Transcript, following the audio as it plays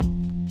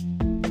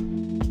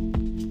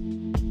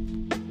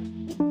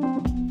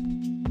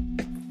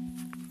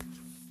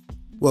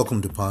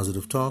Welcome to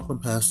Positive Talk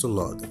with Pastor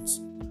Loggins.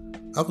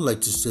 I would like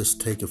to just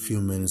take a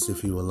few minutes,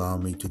 if you allow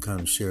me, to kind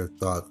of share a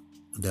thought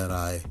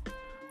that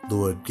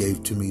Lord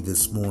gave to me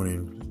this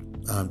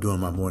morning during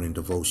my morning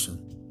devotion.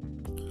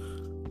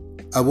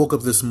 I woke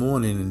up this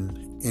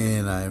morning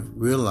and I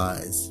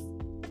realized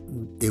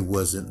it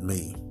wasn't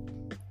me.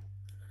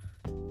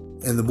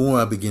 And the more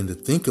I began to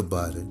think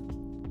about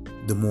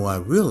it, the more I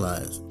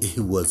realized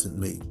it wasn't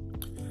me.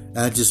 And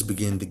I just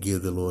began to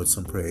give the Lord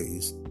some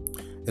praise.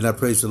 And I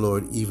praise the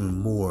Lord even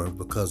more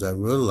because I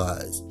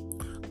realized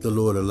the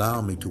Lord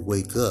allowed me to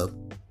wake up.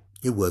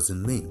 It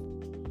wasn't me.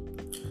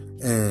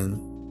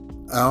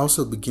 And I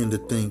also begin to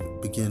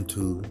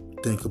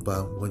think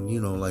about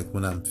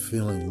when I'm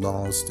feeling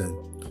lost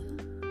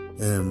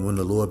and when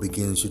the Lord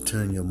begins to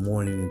turn your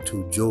morning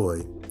into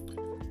joy,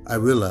 I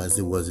realized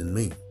it wasn't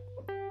me.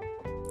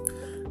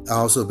 I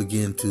also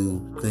began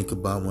to think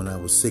about when I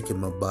was sick in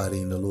my body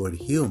and the Lord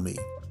healed me.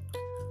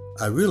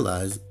 I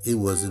realized it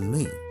wasn't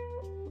me.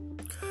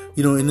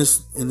 You know, in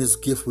this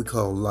gift we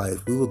call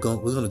life, we're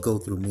going to go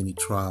through many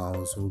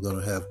trials, and we're going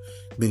to have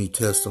many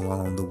tests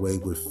along the way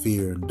with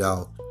fear and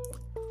doubt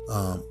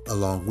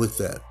along with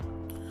that.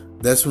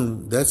 That's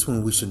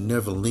when we should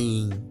never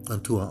lean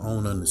unto our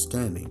own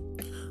understanding,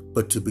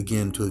 but to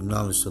begin to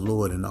acknowledge the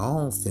Lord in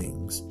all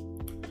things.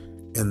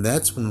 And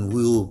that's when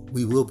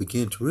we will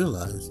begin to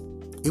realize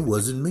it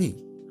wasn't me.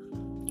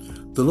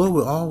 The Lord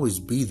will always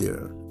be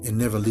there and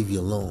never leave you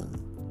alone.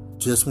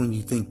 Just when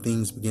you think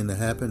things begin to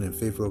happen and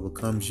favor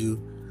overcomes you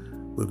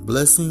with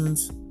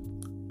blessings,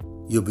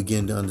 you'll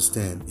begin to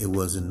understand it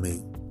wasn't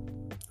me.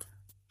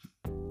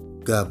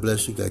 God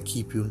bless you. God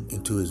keep you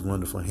into his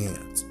wonderful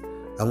hands.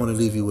 I want to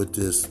leave you with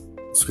this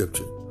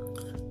scripture.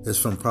 It's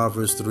from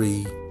Proverbs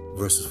 3,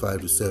 verses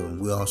 5 to 7.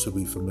 We all should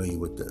be familiar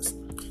with this.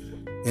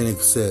 And it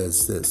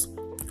says this: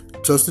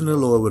 trust in the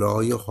Lord with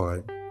all your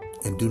heart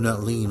and do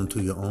not lean unto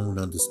your own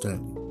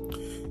understanding.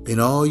 In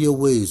all your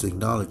ways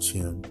acknowledge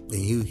him, and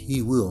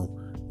he will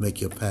make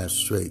your path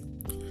straight.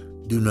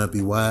 Do not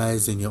be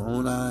wise in your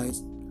own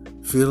eyes.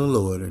 Fear the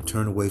Lord and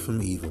turn away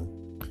from evil.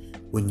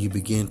 When you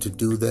begin to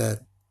do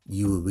that,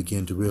 you will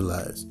begin to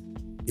realize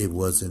it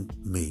wasn't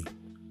me.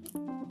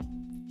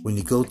 When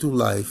you go through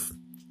life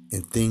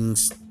and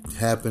things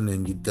happen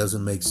and it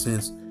doesn't make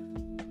sense,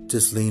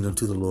 just lean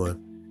unto the Lord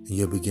and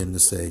you'll begin to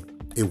say,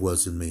 it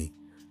wasn't me.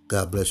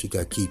 God bless you.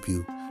 God keep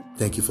you.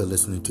 Thank you for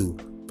listening to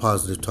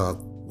Positive Talk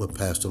with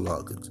Pastor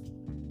Loggins.